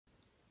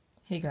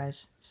Hey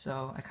guys,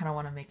 so I kind of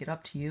want to make it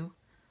up to you.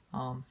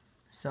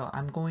 So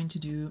I'm going to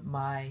do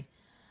my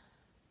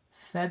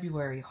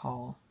February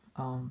haul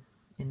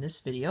in this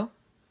video.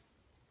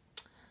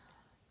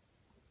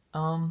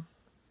 Um,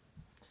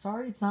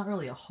 Sorry it's not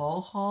really a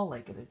haul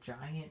like at a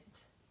giant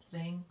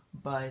thing,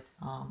 but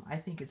I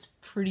think it's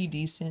pretty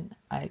decent.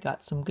 I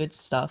got some good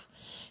stuff,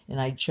 and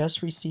I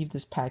just received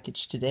this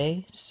package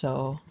today,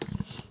 so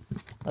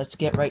let's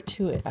get right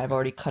to it. I've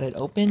already cut it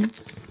open.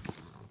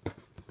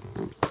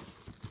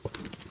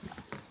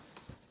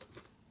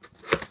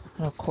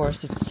 And of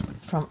course, it's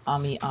from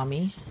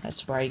AmiAmi.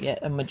 That's where I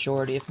get a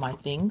majority of my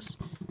things,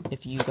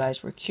 if you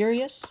guys were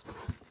curious.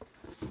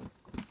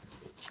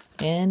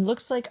 And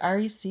looks like I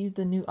received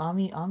the new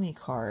AmiAmi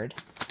card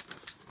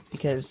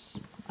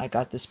because I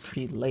got this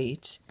pretty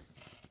late.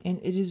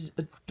 And it is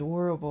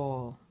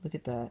adorable. Look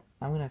at that.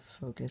 I'm going to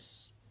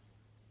focus.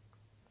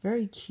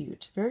 Very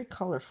cute. Very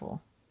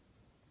colorful.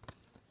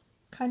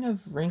 Kind of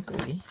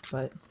wrinkly,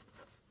 but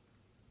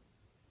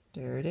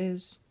there it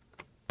is.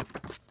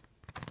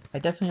 I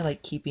definitely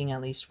like keeping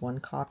at least one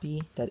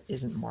copy that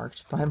isn't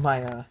marked by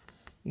my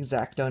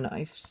X-Acto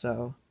knife,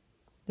 so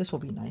this will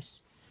be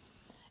nice.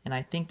 And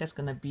I think that's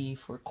going to be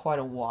for quite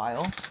a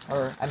while,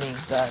 or I mean,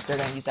 they're going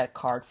to use that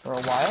card for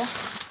a while.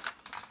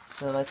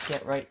 So let's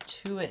get right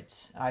to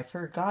it. I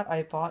forgot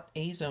I bought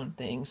A-Zone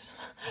things.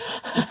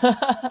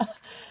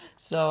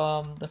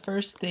 So the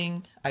first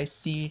thing I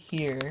see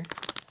here,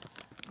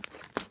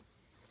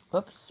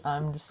 whoops,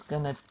 I'm just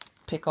going to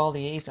pick all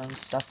the A-Zone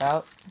stuff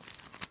out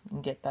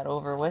and get that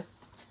over with.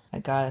 I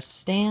got a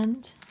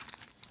stand.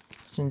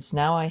 Since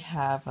now I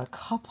have a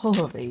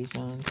couple of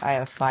A-Zones. I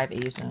have 5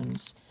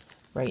 A-Zones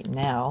right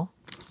now.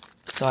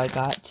 So I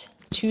got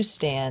 2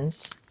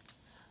 stands,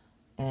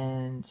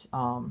 and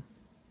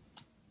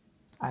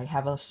I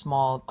have a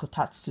small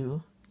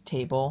kotatsu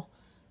table.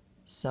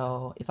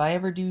 So if I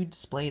ever do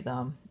display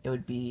them, it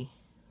would be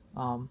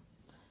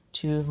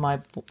two of my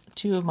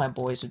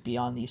boys would be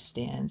on these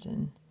stands,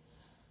 and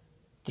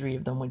 3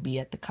 of them would be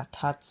at the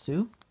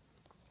kotatsu.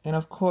 And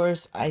of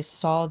course, I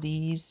saw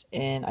these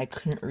and I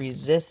couldn't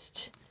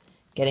resist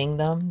getting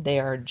them. They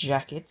are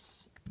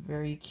jackets,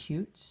 very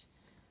cute.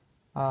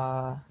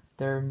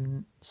 They're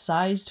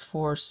sized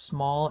for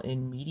small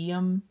and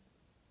medium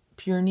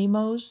Pure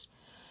Nemos,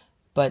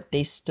 but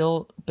they're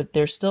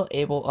still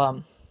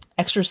able,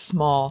 extra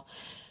small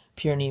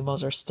Pure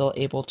Nemos are still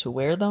able to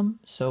wear them,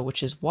 so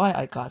which is why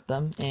I got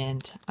them,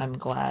 and I'm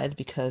glad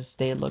because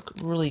they look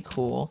really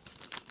cool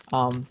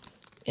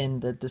in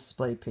the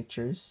display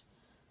pictures.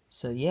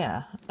 So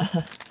yeah,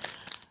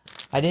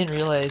 I didn't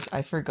realize,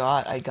 I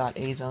forgot I got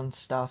A-Zone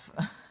stuff.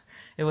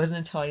 It wasn't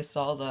until I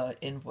saw the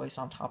invoice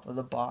on top of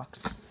the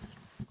box.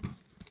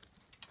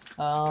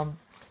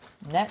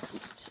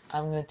 Next,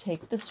 I'm going to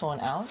take this one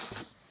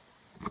out.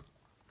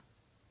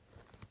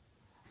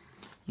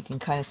 You can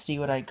kind of see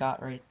what I got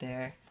right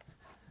there.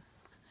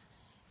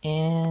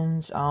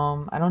 And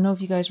I don't know if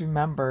you guys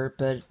remember,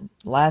 but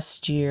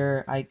last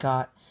year I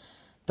got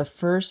the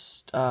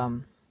first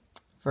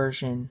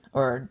version,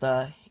 or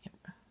the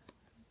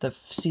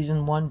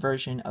season 1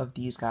 version of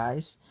these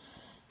guys.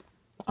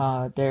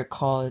 They're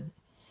called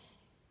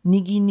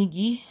Nigi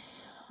Nigi.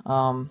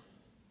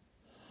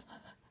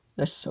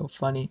 That's so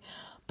funny,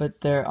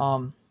 but they're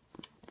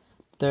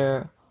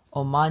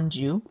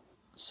omanju.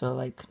 So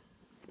like,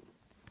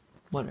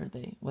 what are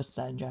they? What's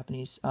that in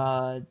Japanese?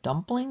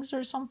 Dumplings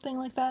or something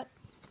like that.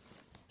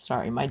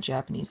 Sorry, my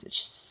Japanese is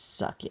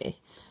sucky.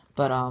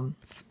 But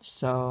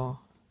so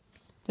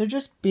they're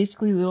just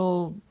basically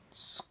little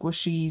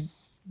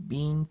squishies,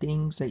 bean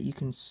things that you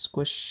can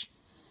squish.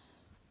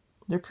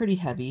 They're pretty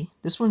heavy.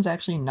 This one's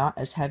actually not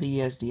as heavy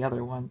as the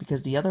other one,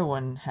 because the other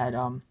one had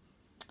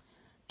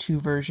 2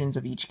 versions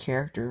of each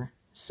character.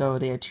 So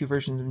they had 2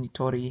 versions of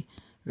Nitori,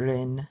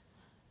 Rin,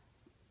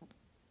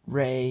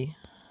 Rei,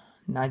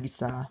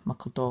 Nagisa,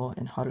 Makoto,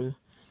 and Haru.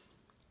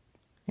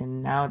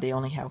 And now they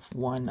only have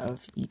 1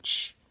 of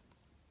each.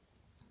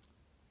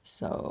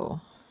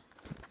 So,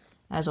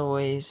 as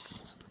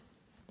always,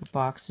 the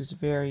box is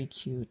very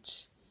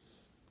cute.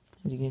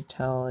 As you can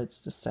tell, it's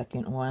the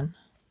second one.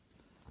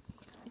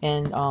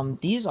 And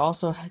these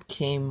also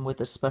came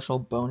with a special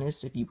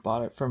bonus if you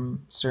bought it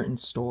from certain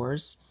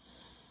stores.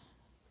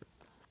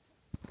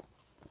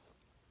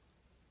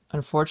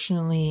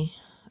 Unfortunately,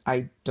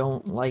 I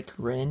don't like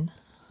Rin.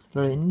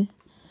 I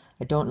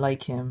don't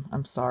like him.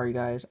 I'm sorry,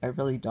 guys. I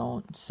really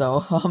don't.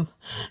 So, oh,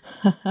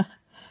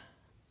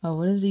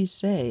 what does he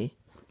say?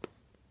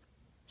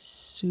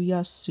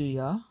 Suya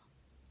suya,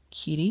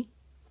 kiri,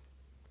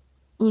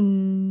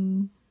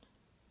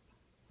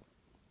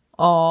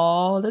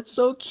 Oh, that's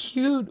so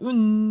cute.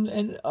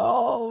 And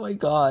oh my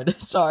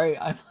god. Sorry,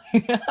 I'm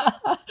like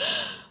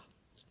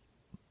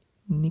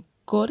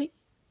Nikori?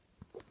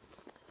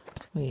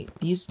 Wait,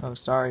 these, oh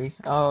sorry.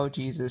 Oh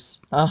Jesus.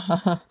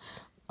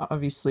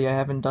 Obviously I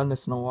haven't done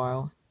this in a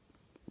while.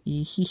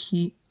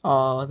 Ihihi.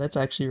 Oh, that's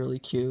actually really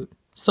cute.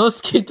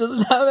 Sosuke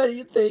doesn't have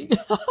anything.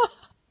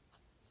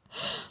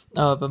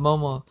 Oh, but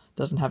Momo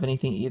doesn't have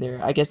anything either.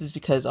 I guess it's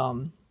because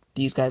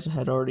these guys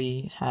had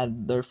already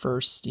had their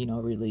first,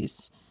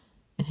 release.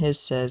 And his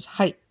says,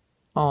 "Hi."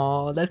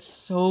 Oh, that's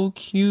so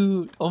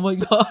cute. Oh my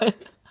god.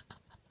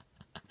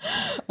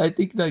 I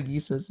think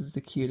Nagisa's is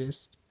the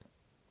cutest.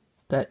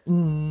 That,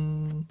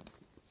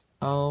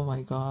 oh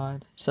my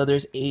god. So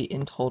there's 8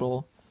 in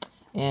total.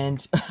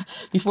 And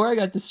before I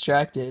got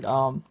distracted,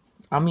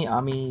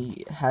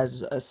 AmiAmi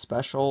has a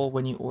special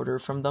when you order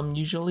from them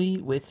usually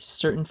with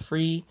certain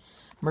free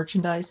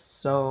merchandise.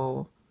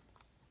 So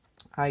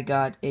I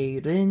got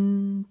a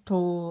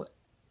Rinto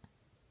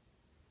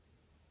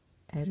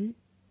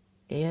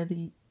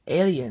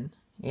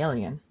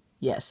Alien.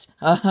 Yes.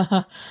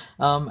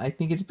 I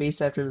think it's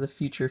based after the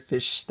future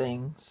fish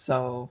thing.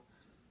 So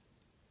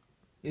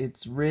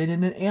it's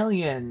written an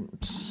alien.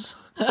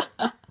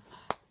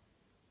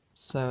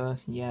 So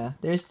yeah,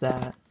 there's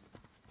that.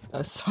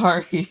 Oh,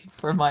 sorry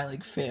for my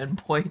like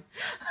fanboy.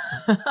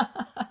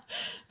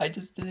 I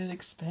just didn't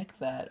expect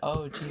that.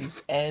 Oh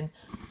jeez. And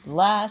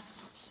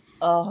last,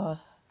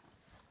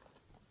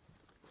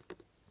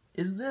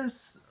 is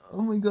this?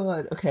 Oh my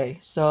god. Okay,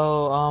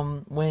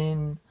 so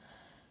when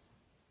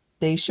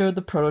they showed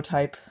the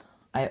prototype,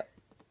 I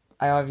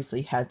I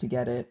obviously had to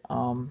get it.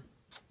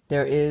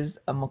 There is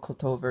a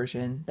Makoto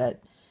version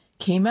that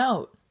came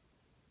out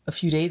a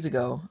few days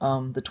ago,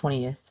 the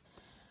 20th.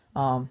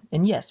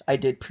 And yes, I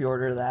did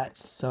pre-order that,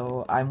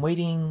 so I'm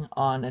waiting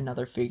on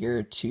another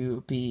figure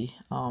to be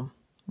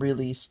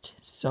released.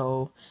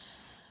 So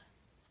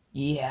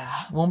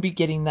yeah, won't be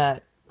getting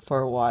that for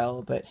a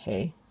while, but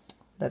hey,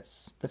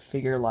 that's the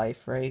figure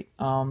life, right?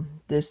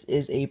 This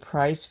is a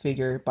prize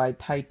figure by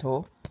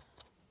Taito.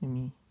 Let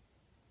me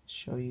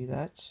show you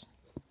that.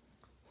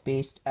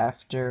 Based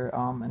after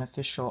an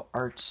official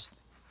art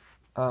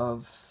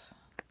of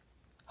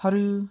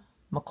Haru,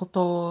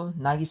 Makoto,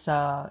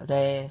 Nagisa,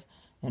 Rei,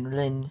 and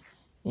Rin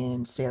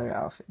in sailor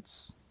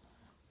outfits.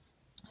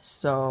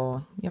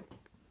 So, yep.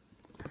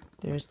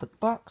 There's the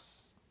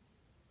box.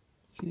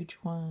 Huge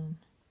one.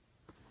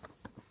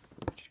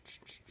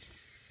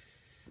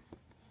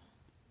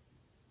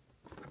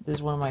 This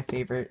is one of my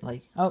favorite,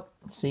 like, oh,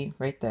 see,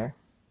 right there.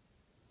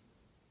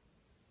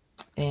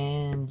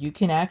 And you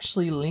can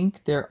actually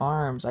link their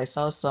arms. I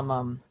saw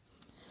some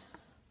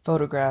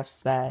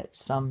photographs that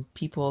some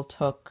people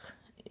took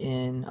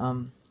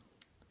in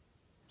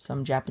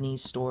some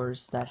Japanese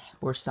stores that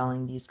were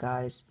selling these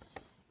guys,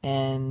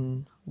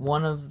 and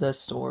one of the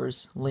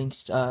stores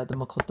linked the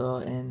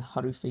Makoto and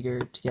Haru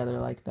figure together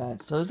like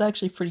that. So it was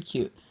actually pretty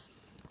cute.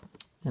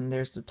 And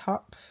there's the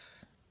top.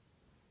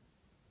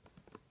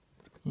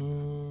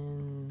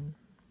 And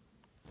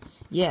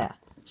yeah,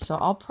 so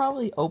I'll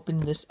probably open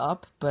this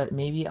up, but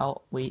maybe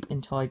I'll wait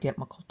until I get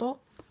Makoto.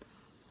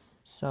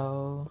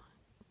 So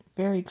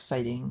very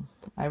exciting.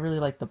 I really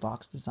like the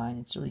box design.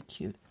 It's really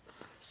cute.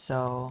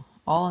 So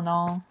all in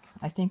all,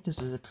 I think this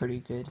is a pretty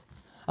good.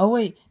 Oh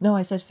wait, no,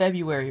 I said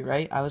February,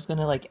 right? I was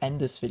gonna like end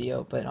this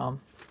video, but all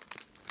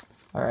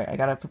right, I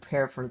gotta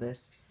prepare for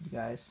this, you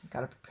guys.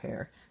 Gotta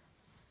prepare.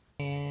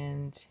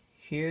 And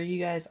here you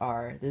guys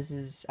are. This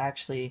is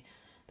actually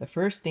the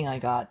first thing I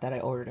got that I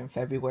ordered in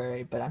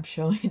February, but I'm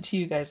showing it to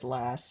you guys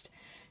last,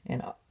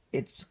 and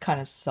it's kind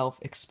of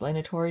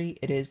self-explanatory.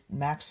 It is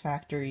Max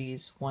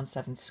Factory's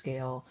 1/7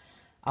 scale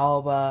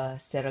Aoba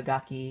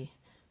Seragaki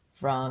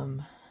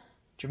from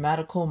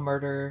Dramatical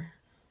Murder,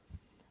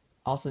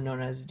 also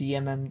known as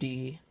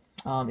DMMD.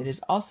 It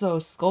is also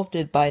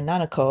sculpted by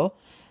Nanako.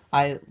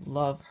 I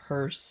love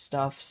her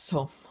stuff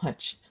so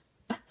much.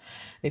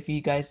 If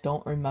you guys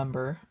don't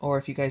remember, or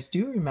if you guys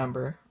do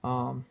remember,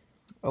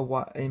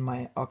 in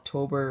my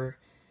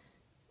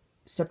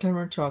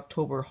September to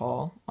October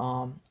haul,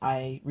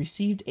 I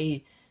received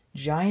a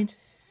giant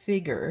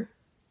figure,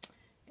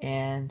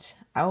 and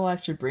I will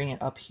actually bring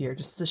it up here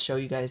just to show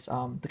you guys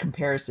the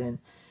comparison,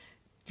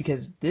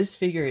 because this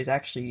figure is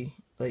actually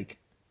like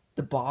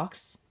the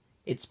box.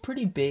 It's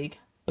pretty big,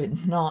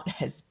 but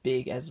not as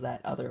big as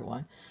that other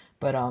one.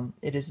 But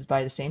it is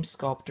by the same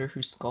sculptor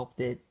who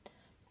sculpted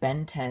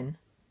Ben 10,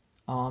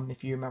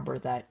 if you remember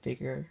that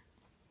figure.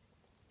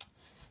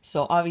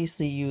 So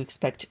obviously you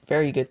expect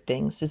very good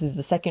things. This is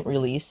the second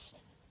release.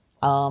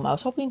 I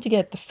was hoping to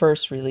get the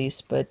first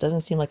release, but it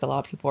doesn't seem like a lot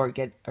of people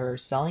are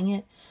selling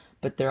it.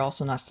 But they're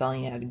also not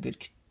selling it at a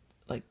good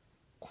like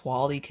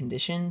quality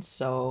condition.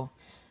 So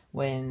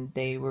when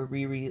they were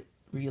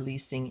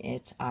releasing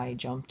it, I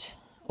jumped.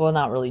 Well,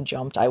 not really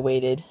jumped. I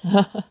waited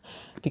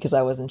because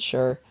I wasn't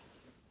sure.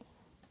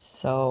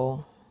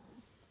 So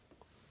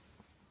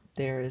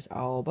there is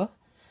Aoba.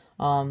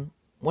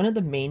 One of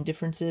the main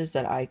differences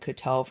that I could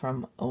tell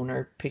from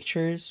owner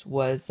pictures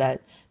was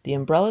that the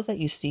umbrellas that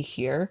you see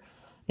here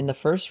in the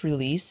first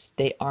release,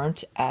 they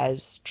aren't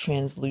as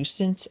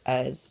translucent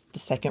as the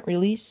second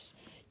release.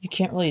 You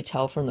can't really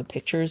tell from the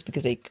pictures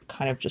because they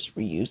kind of just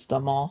reused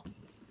them all.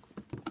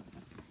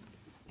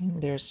 And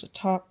there's the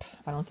top.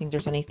 I don't think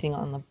there's anything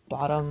on the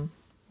bottom.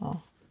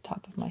 Oh,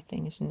 top of my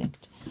thing is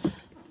nicked.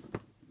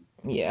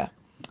 Yeah.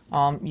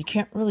 You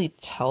can't really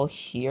tell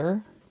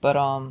here, but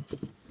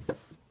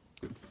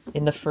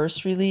in the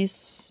first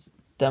release,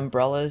 the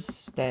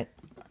umbrellas that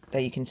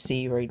that you can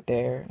see right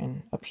there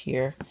and up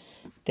here,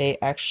 they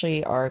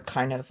actually are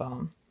kind of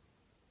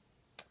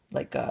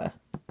like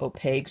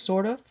opaque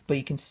sort of, but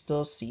you can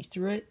still see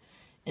through it.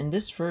 In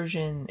this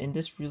version, in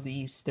this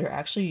release, they're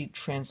actually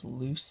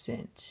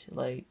translucent,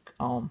 like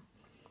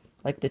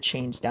the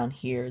chains down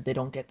here. They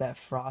don't get that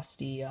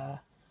frosty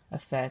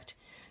effect.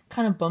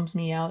 Kind of bums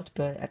me out,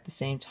 but at the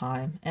same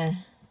time,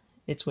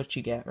 it's what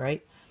you get,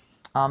 right?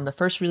 The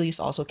first release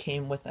also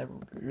came with a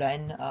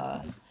Ren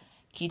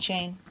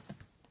keychain,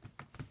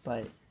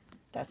 but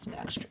that's an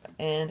extra.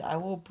 And I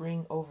will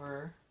bring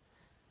over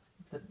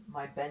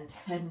my Ben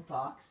 10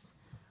 box.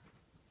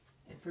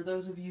 And for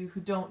those of you who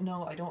don't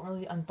know, I don't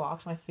really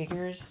unbox my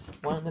figures.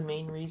 One of the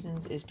main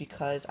reasons is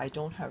because I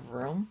don't have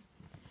room.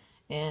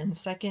 And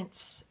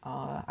second,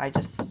 I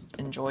just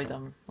enjoy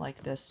them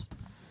like this.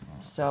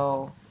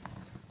 So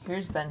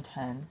here's Ben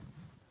 10,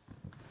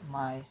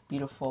 my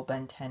beautiful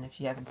Ben 10 if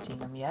you haven't seen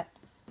them yet.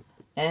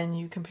 And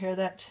you compare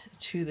that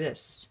to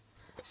this.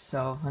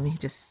 So let me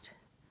just...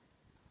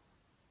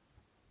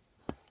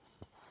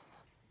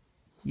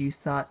 You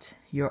thought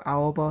your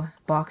owl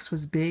box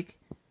was big?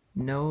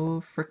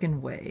 No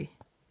frickin' way.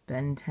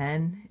 Ben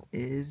 10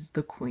 is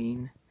the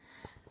queen,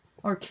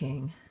 or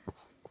king,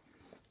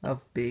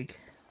 of big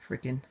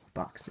frickin'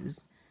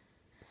 boxes.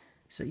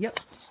 So yep.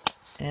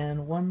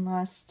 And one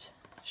last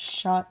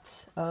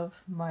shot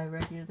of my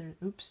regular,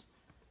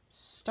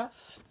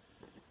 stuff.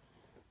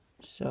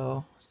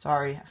 So,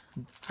 sorry,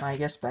 I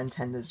guess Ben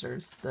 10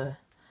 deserves the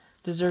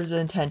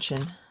attention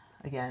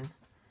again.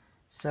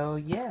 So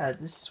yeah,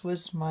 this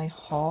was my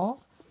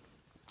haul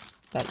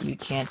that you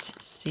can't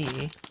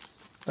see,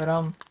 but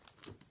I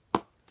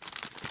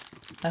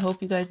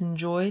hope you guys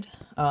enjoyed.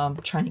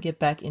 Trying to get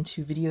back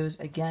into videos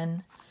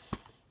again,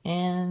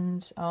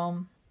 and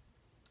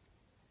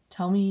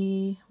tell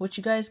me what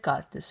you guys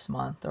got this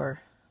month,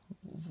 or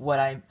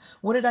what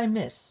did I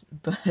miss.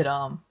 But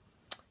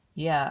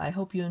yeah, I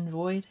hope you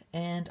enjoyed,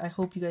 and I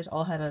hope you guys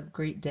all had a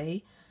great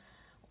day.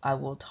 I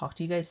will talk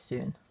to you guys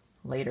soon.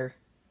 Later.